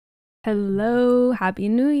Hello, Happy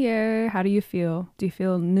New Year. How do you feel? Do you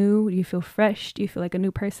feel new? Do you feel fresh? Do you feel like a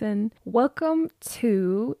new person? Welcome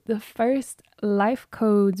to the first Life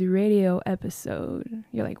Codes Radio episode.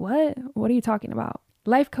 You're like, what? What are you talking about?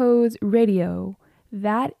 Life Codes Radio.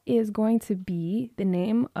 That is going to be the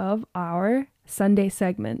name of our Sunday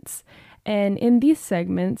segments. And in these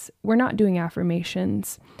segments, we're not doing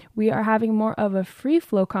affirmations. We are having more of a free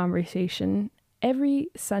flow conversation every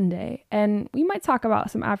Sunday. And we might talk about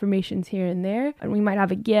some affirmations here and there, and we might have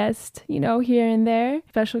a guest, here and there,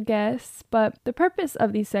 special guests. But the purpose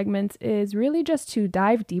of these segments is really just to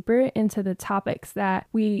dive deeper into the topics that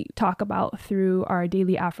we talk about through our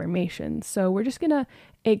daily affirmations. So we're just gonna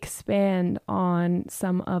expand on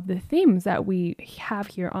some of the themes that we have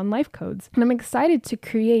here on Life Codes. And I'm excited to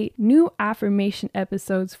create new affirmation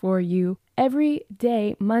episodes for you every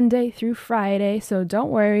day, Monday through Friday. So don't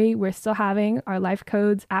worry, we're still having our Life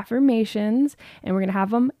Codes affirmations and we're going to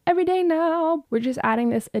have them every day now. We're just adding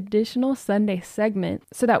this additional Sunday segment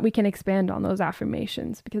so that we can expand on those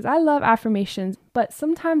affirmations, because I love affirmations, but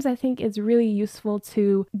sometimes I think it's really useful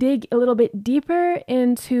to dig a little bit deeper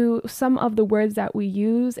into some of the words that we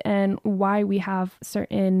use and why we have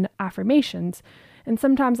certain affirmations. And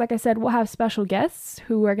sometimes, like I said, we'll have special guests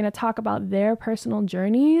who are going to talk about their personal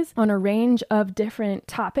journeys on a range of different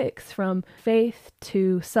topics, from faith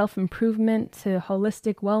to self-improvement to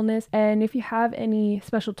holistic wellness. And if you have any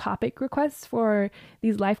special topic requests for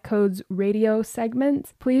these Life Codes radio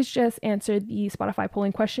segments, please just answer the Spotify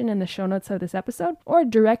polling question in the show notes of this episode, or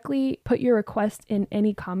directly put your request in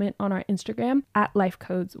any comment on our Instagram at Life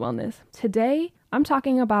Codes Wellness. Today, I'm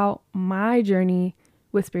talking about my journey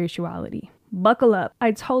with spirituality. Buckle up.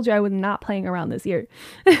 I told you I was not playing around this year.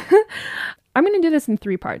 I'm going to do this in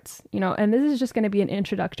 3 parts, and this is just going to be an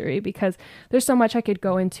introductory because there's so much I could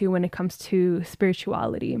go into when it comes to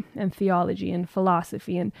spirituality and theology and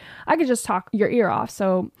philosophy, and I could just talk your ear off.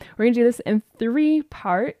 So we're going to do this in 3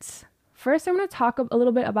 parts. First, I'm going to talk a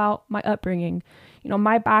little bit about my upbringing,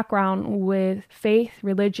 my background with faith,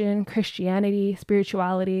 religion, Christianity,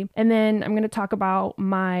 spirituality. And then I'm going to talk about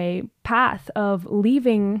my path of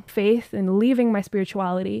leaving faith and leaving my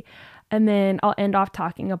spirituality. And then I'll end off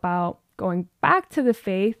talking about going back to the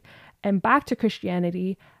faith and back to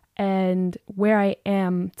Christianity and where I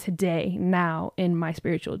am today now in my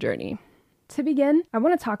spiritual journey. To begin, I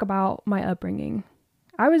want to talk about my upbringing.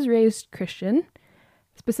 I was raised Christian,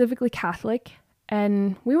 specifically Catholic,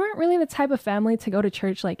 and we weren't really the type of family to go to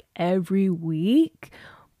church like every week,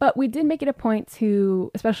 but we did make it a point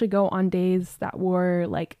to especially go on days that were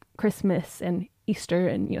like Christmas and Easter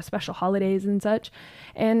and, special holidays and such.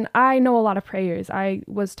 And I know a lot of prayers. I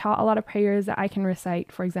was taught a lot of prayers that I can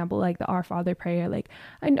recite. For example, like the Our Father prayer. Like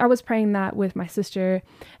I was praying that with my sister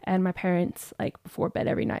and my parents, like before bed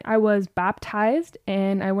every night. I was baptized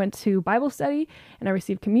and I went to Bible study and I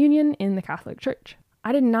received communion in the Catholic Church.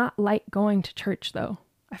 I did not like going to church though.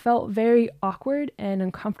 I felt very awkward and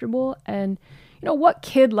uncomfortable. And what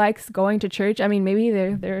kid likes going to church? I mean, maybe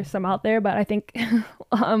there are some out there, but I think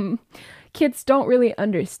kids don't really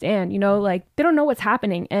understand, like they don't know what's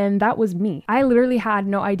happening. And that was me. I literally had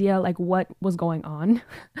no idea like what was going on.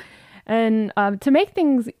 And to make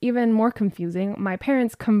things even more confusing, my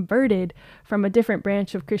parents converted from a different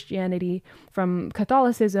branch of Christianity, from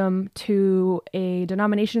Catholicism to a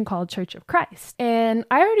denomination called Church of Christ. And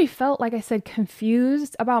I already felt, like I said,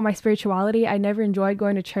 confused about my spirituality. I never enjoyed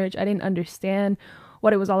going to church. I didn't understand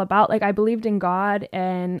what it was all about. Like I believed in God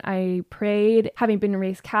and I prayed. Having been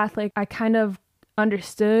raised Catholic, I kind of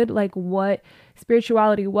understood like what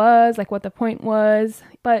spirituality was, like what the point was.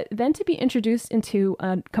 But then to be introduced into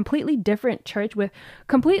a completely different church with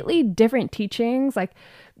completely different teachings, like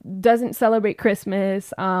doesn't celebrate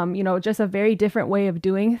Christmas, just a very different way of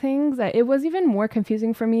doing things, it was even more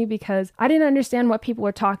confusing for me because I didn't understand what people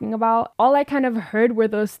were talking about. All I kind of heard were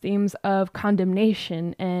those themes of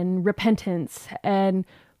condemnation and repentance, and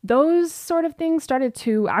those sort of things started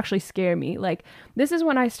to actually scare me. Like, this is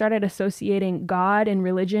when I started associating God and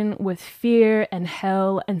religion with fear and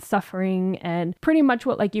hell and suffering, and pretty much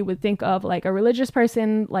what like you would think of like a religious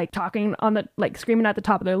person like talking on the like screaming at the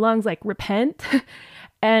top of their lungs like repent.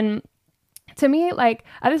 And to me, like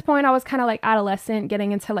at this point I was kind of like adolescent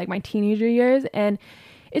getting into like my teenager years, and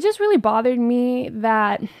it just really bothered me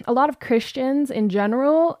that a lot of Christians in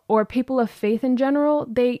general, or people of faith in general,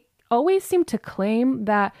 they always seem to claim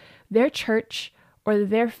that their church or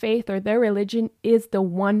their faith or their religion is the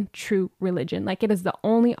one true religion. Like it is the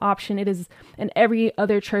only option. It is, and every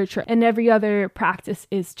other church and every other practice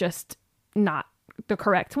is just not the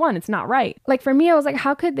correct one. It's not right. Like for me, I was like,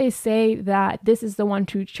 how could they say that this is the one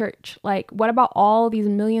true church? Like, what about all these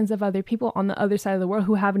millions of other people on the other side of the world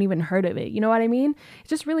who haven't even heard of it? You know what I mean? It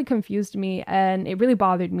just really confused me, and it really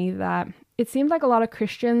bothered me that it seemed like a lot of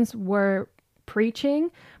Christians were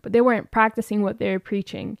preaching, but they weren't practicing what they were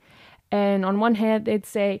preaching. And on one hand, they'd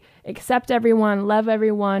say, accept everyone, love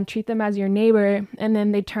everyone, treat them as your neighbor. And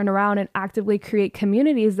then they'd turn around and actively create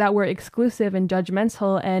communities that were exclusive and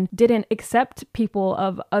judgmental and didn't accept people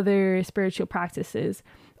of other spiritual practices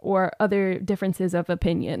or other differences of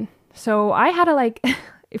opinion. So I had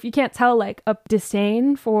if you can't tell, like a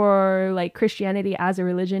disdain for like Christianity as a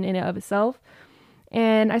religion in and of itself.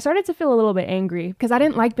 And I started to feel a little bit angry because I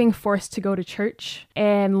didn't like being forced to go to church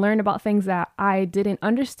and learn about things that I didn't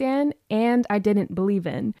understand and I didn't believe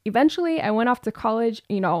in. Eventually, I went off to college.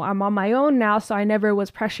 You know, I'm on my own now, so I never was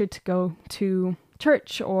pressured to go to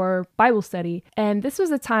church or Bible study. And this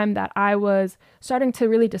was a time that I was starting to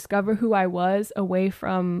really discover who I was away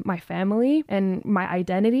from my family and my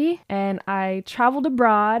identity. And I traveled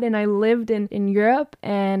abroad and I lived in Europe,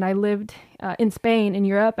 and I lived in Spain in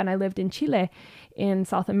Europe, and I lived in Chile in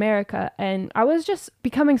South America. And I was just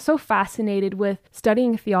becoming so fascinated with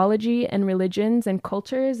studying theology and religions and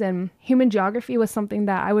cultures, and human geography was something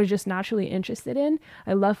that I was just naturally interested in.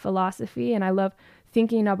 I love philosophy, and I love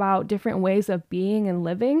thinking about different ways of being and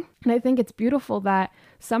living. And I think it's beautiful that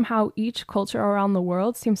somehow each culture around the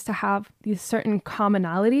world seems to have these certain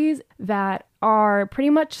commonalities that are pretty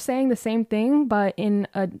much saying the same thing, but in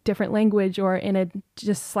a different language or in a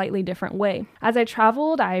just slightly different way. As I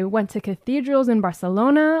traveled, I went to cathedrals in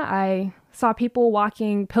Barcelona. I saw people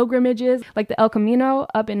walking pilgrimages like the El Camino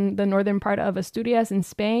up in the northern part of Asturias in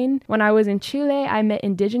Spain. When I was in Chile, I met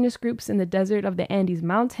indigenous groups in the desert of the Andes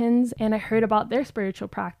Mountains, and I heard about their spiritual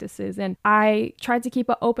practices. And I tried to keep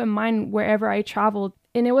an open mind wherever I traveled.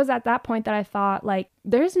 And it was at that point that I thought, like,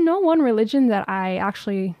 there's no one religion that I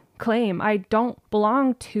actually claim. I don't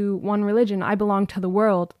belong to one religion. I belong to the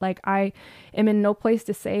world. Like, I am in no place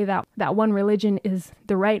to say that one religion is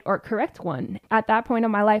the right or correct one. At that point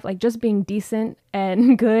in my life, like, just being decent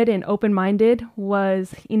and good and open-minded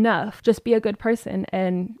was enough. Just be a good person,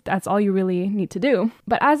 and that's all you really need to do.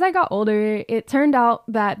 But as I got older, it turned out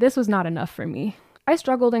that this was not enough for me. I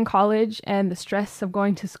struggled in college and the stress of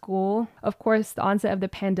going to school. Of course, the onset of the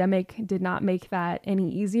pandemic did not make that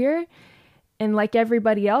any easier. And like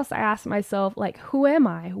everybody else, I asked myself, like, who am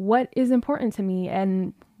I? What is important to me?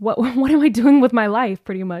 And what am I doing with my life,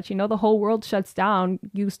 pretty much? You know, the whole world shuts down.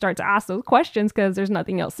 You start to ask those questions because there's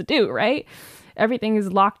nothing else to do, right? Everything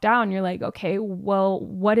is locked down. You're like, okay, well,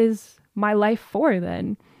 what is my life for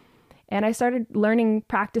then? And I started learning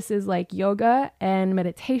practices like yoga and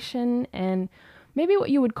meditation and maybe what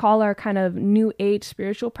you would call our kind of new age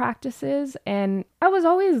spiritual practices. And I was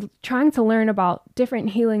always trying to learn about different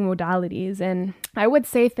healing modalities. And I would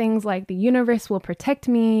say things like the universe will protect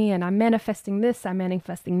me, and I'm manifesting this, I'm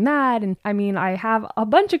manifesting that. And I mean, I have a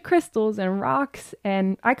bunch of crystals and rocks,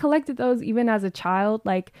 and I collected those even as a child.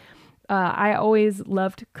 Like, I always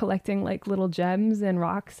loved collecting like little gems and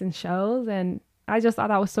rocks and shells, and I just thought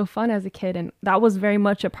that was so fun as a kid. And that was very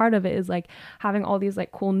much a part of it, is like having all these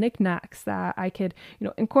like cool knickknacks that I could, you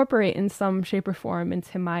know, incorporate in some shape or form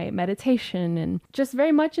into my meditation, and just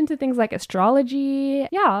very much into things like astrology.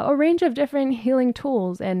 Yeah, a range of different healing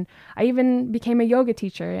tools. And I even became a yoga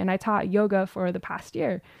teacher, and I taught yoga for the past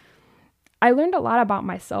year. I learned a lot about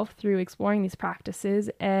myself through exploring these practices,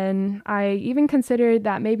 and I even considered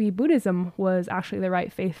that maybe Buddhism was actually the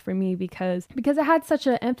right faith for me because it had such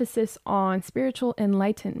an emphasis on spiritual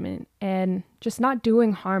enlightenment and just not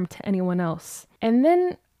doing harm to anyone else. And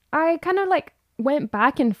then I kind of like went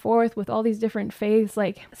back and forth with all these different faiths,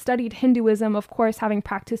 like studied Hinduism, of course, having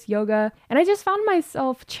practiced yoga, and I just found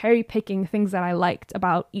myself cherry picking things that I liked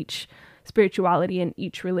about each spirituality and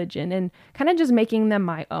each religion and kind of just making them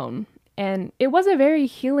my own. And it was a very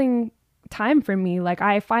healing time for me. Like,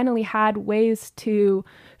 I finally had ways to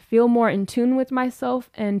feel more in tune with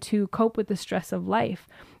myself and to cope with the stress of life.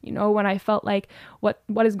 You know, when I felt like what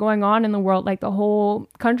is going on in the world, like the whole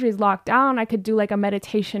country is locked down, I could do like a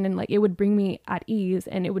meditation, and like it would bring me at ease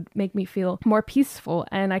and it would make me feel more peaceful.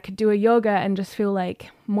 And I could do a yoga and just feel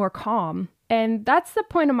like more calm. And that's the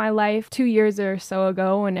point of my life 2 years or so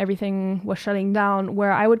ago, when everything was shutting down,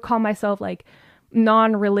 where I would call myself like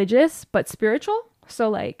non-religious but spiritual. So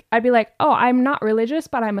like I'd be like, oh, I'm not religious,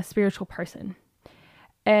 but I'm a spiritual person.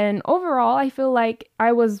 And overall, I feel like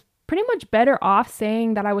I was pretty much better off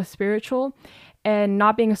saying that I was spiritual and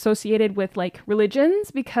not being associated with like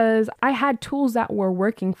religions, because I had tools that were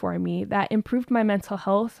working for me that improved my mental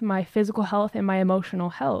health, my physical health, and my emotional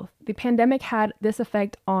health. The pandemic had this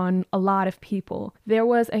effect on a lot of people. There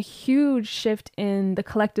was a huge shift in the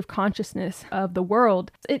collective consciousness of the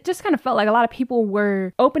world. It just kind of felt like a lot of people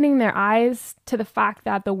were opening their eyes to the fact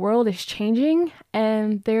that the world is changing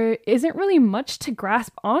and there isn't really much to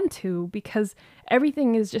grasp onto because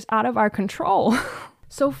everything is just out of our control.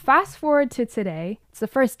 So fast forward to today. It's the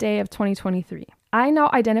first day of 2023. I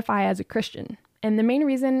now identify as a Christian. And the main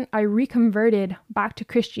reason I reconverted back to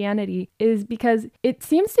Christianity is because it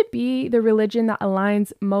seems to be the religion that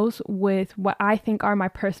aligns most with what I think are my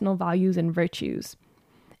personal values and virtues.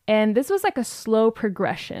 And this was like a slow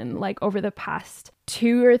progression, like over the past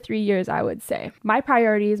 2 or 3 years, I would say. My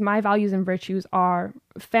priorities, my values and virtues are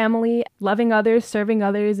family, loving others, serving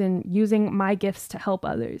others, and using my gifts to help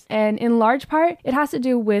others. And in large part, it has to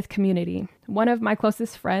do with community. One of my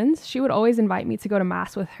closest friends, she would always invite me to go to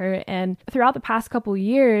mass with her. And throughout the past couple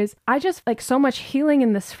years, I just like so much healing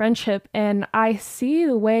in this friendship. And I see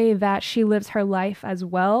the way that she lives her life as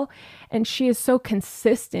well. And she is so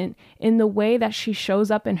consistent in the way that she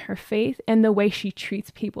shows up in her faith and the way she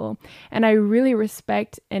treats people. And I really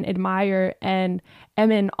respect and admire and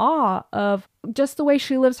am in awe of just the way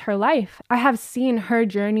she lives her life. I have seen her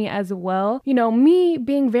journey as well. You know, me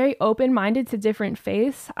being very open-minded to different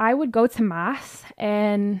faiths, I would go to mass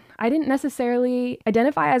and I didn't necessarily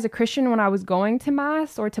identify as a Christian when I was going to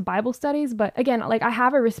mass or to Bible studies. But again, like I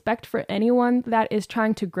have a respect for anyone that is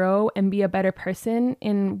trying to grow and be a better person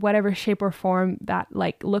in whatever shape or form that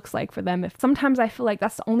like looks like for them. If sometimes I feel like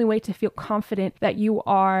that's the only way to feel confident that you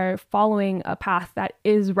are following a path that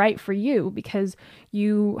is right for you because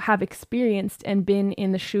you have experienced and been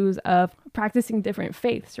in the shoes of practicing different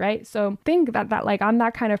faiths, right? So think that like I'm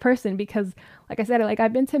that kind of person because like I said, like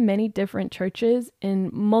I've been to many different churches in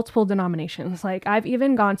multiple denominations. Like I've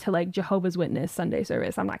even gone to like Jehovah's Witness Sunday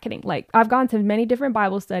service. I'm not kidding. Like I've gone to many different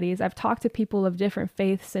Bible studies. I've talked to people of different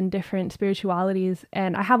faiths and different spiritualities.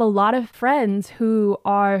 And I have a lot of friends who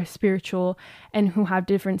are spiritual and who have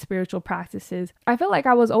different spiritual practices. I feel like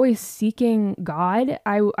I was always seeking God.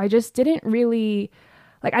 I just didn't really,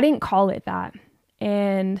 like I didn't call it that.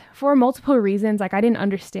 And for multiple reasons, like I didn't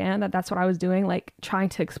understand that that's what I was doing, like trying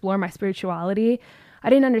to explore my spirituality.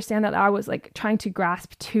 I didn't understand that I was like trying to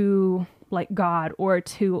grasp to like God or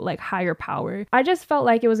to like higher power. I just felt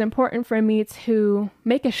like it was important for me to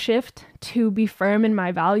make a shift to be firm in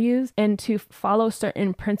my values and to follow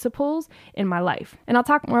certain principles in my life. And I'll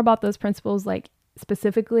talk more about those principles like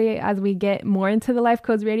specifically as we get more into the Life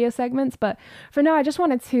Codes radio segments. But for now, I just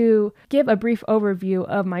wanted to give a brief overview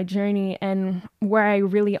of my journey and where I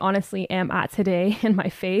really honestly am at today in my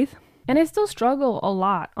faith. And I still struggle a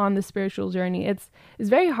lot on the spiritual journey. It's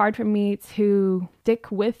very hard for me to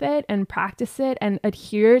stick with it and practice it and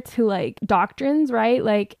adhere to like doctrines, right?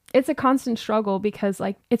 Like it's a constant struggle because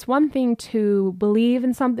like it's one thing to believe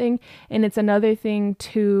in something and it's another thing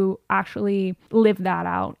to actually live that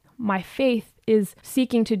out. My faith is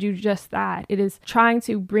seeking to do just that. It is trying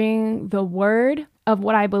to bring the word of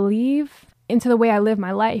what I believe into the way I live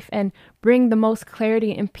my life and bring the most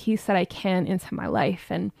clarity and peace that I can into my life.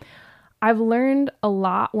 And I've learned a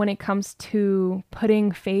lot when it comes to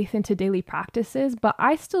putting faith into daily practices, but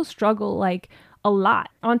I still struggle like a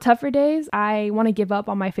lot. On tougher days, I want to give up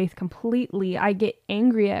on my faith completely. I get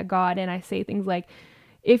angry at God and I say things like,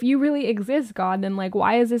 if you really exist, God, then like,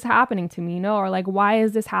 why is this happening to me? Or like, why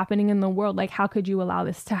is this happening in the world? Like, how could you allow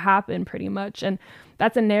this to happen pretty much? And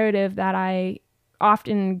that's a narrative that I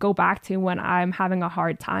often go back to when I'm having a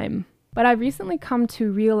hard time. But I've recently come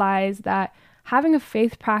to realize that having a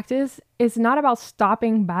faith practice is not about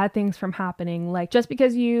stopping bad things from happening. Like just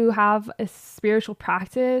because you have a spiritual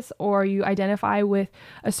practice or you identify with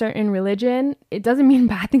a certain religion, it doesn't mean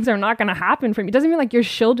bad things are not going to happen from you. It doesn't mean like you're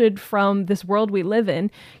shielded from this world we live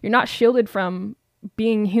in. You're not shielded from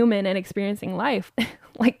being human and experiencing life.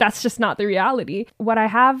 Like that's just not the reality. What I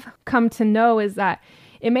have come to know is that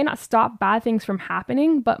it may not stop bad things from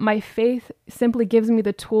happening, but my faith simply gives me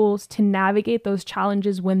the tools to navigate those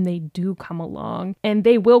challenges when they do come along. And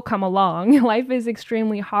they will come along. Life is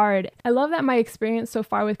extremely hard. I love that my experience so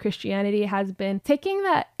far with Christianity has been taking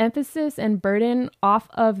that emphasis and burden off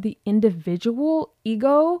of the individual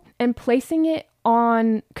ego and placing it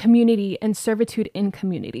on community and servitude in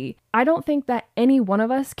community. I don't think that any one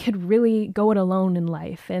of us could really go it alone in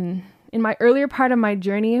life. And in my earlier part of my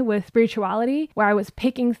journey with spirituality, where I was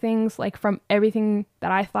picking things like from everything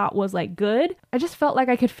that I thought was like good, I just felt like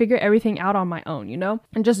I could figure everything out on my own,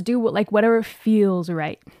 and just do whatever feels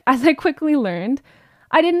right. As I quickly learned,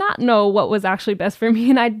 I did not know what was actually best for me,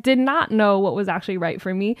 and I did not know what was actually right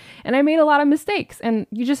for me. And I made a lot of mistakes, and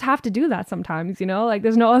you just have to do that sometimes, like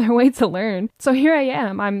there's no other way to learn. So here I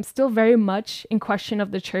am. I'm still very much in question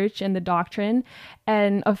of the church and the doctrine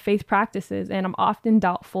and of faith practices, and I'm often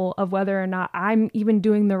doubtful of whether or not I'm even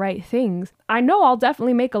doing the right things. I know I'll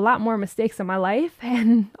definitely make a lot more mistakes in my life,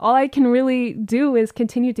 and all I can really do is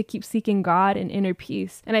continue to keep seeking God and inner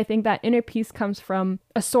peace. And I think that inner peace comes from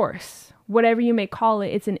a source. Whatever you may call it,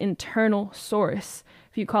 it's an internal source.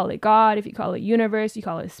 If you call it God, if you call it universe, you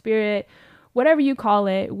call it spirit, whatever you call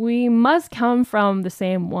it, we must come from the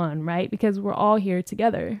same one, right? Because we're all here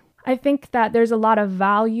together. I think that there's a lot of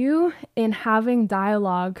value in having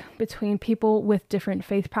dialogue between people with different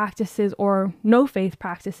faith practices or no faith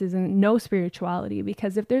practices and no spirituality,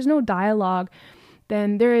 because if there's no dialogue,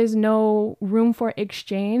 then there is no room for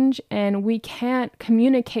exchange, and we can't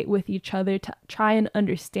communicate with each other to try and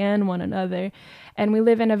understand one another. And we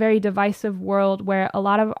live in a very divisive world where a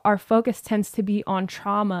lot of our focus tends to be on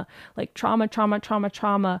trauma, like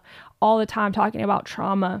trauma, all the time, talking about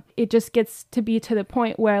trauma. It just gets to be to the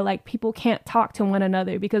point where like people can't talk to one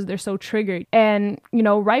another because they're so triggered. And,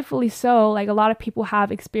 rightfully so, like a lot of people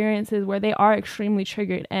have experiences where they are extremely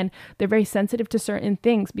triggered and they're very sensitive to certain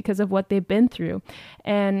things because of what they've been through.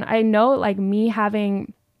 And I know, like me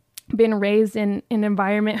having been raised in an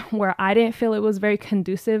environment where I didn't feel it was very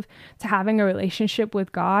conducive to having a relationship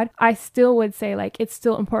with God, I still would say like it's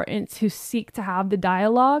still important to seek to have the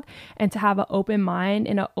dialogue and to have an open mind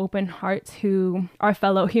and an open heart to our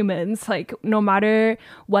fellow humans, like no matter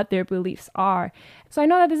what their beliefs are. So I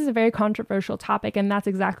know that this is a very controversial topic, and that's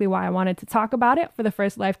exactly why I wanted to talk about it for the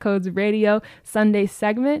first Life Codes Radio Sunday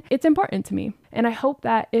segment. It's important to me. And I hope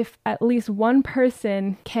that if at least one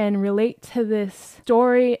person can relate to this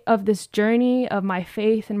story of this journey of my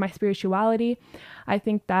faith and my spirituality, I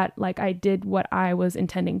think that like I did what I was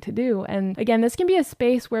intending to do. And again, this can be a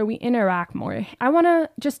space where we interact more. I want to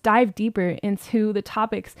just dive deeper into the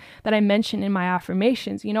topics that I mentioned in my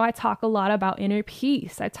affirmations. I talk a lot about inner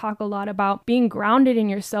peace. I talk a lot about being grounded in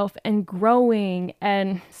yourself and growing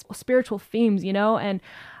and spiritual themes, and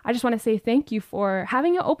I just want to say thank you for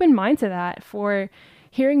having an open mind to that, for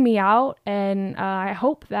hearing me out. And I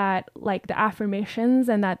hope that like the affirmations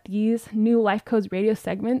and that these new Life Codes radio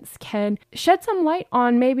segments can shed some light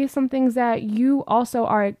on maybe some things that you also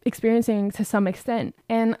are experiencing to some extent.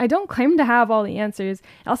 And I don't claim to have all the answers.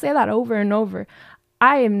 I'll say that over and over.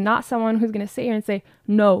 I am not someone who's going to sit here and say,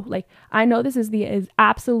 no, like I know this is the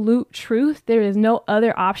absolute truth. There is no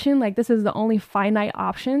other option. Like this is the only finite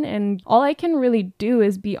option. And all I can really do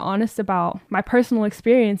is be honest about my personal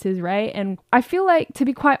experiences, right? And I feel like, to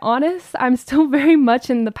be quite honest, I'm still very much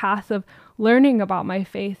in the path of learning about my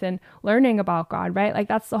faith and learning about God, right? Like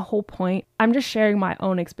that's the whole point. I'm just sharing my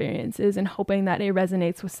own experiences and hoping that it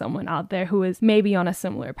resonates with someone out there who is maybe on a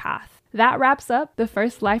similar path. That wraps up the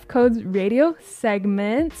first Life Codes radio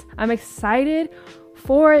segment. I'm excited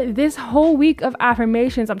for this whole week of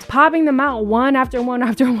affirmations. I'm popping them out one after one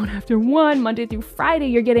after one after one. Monday through Friday,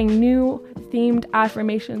 you're getting new themed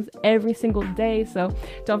affirmations every single day. So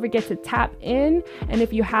don't forget to tap in. And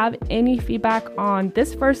if you have any feedback on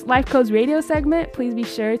this first Life Codes radio segment, please be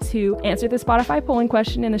sure to answer the Spotify polling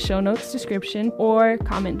question in the show notes description or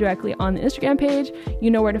comment directly on the Instagram page. You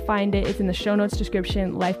know where to find it. It's in the show notes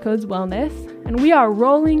description, Life Codes Wellness. And we are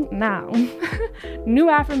rolling now. New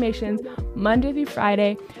affirmations Monday through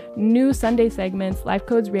Friday, new Sunday segments, Life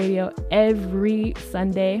Codes Radio every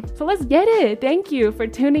Sunday. So let's get it. Thank you for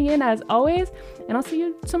tuning in as always, and I'll see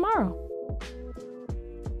you tomorrow.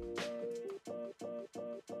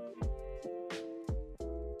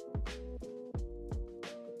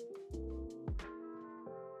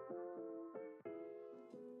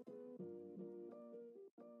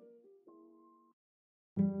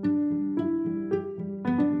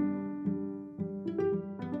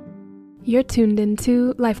 You're tuned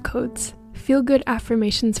into Life Codes, feel-good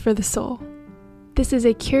affirmations for the soul. This is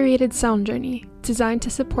a curated sound journey designed to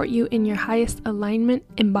support you in your highest alignment,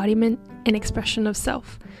 embodiment, and expression of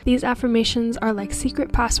self. These affirmations are like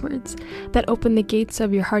secret passwords that open the gates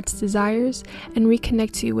of your heart's desires and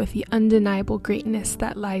reconnect you with the undeniable greatness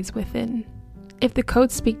that lies within. If the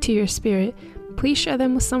codes speak to your spirit, please share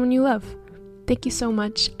them with someone you love. Thank you so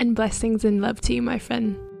much, and blessings and love to you, my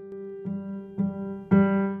friend.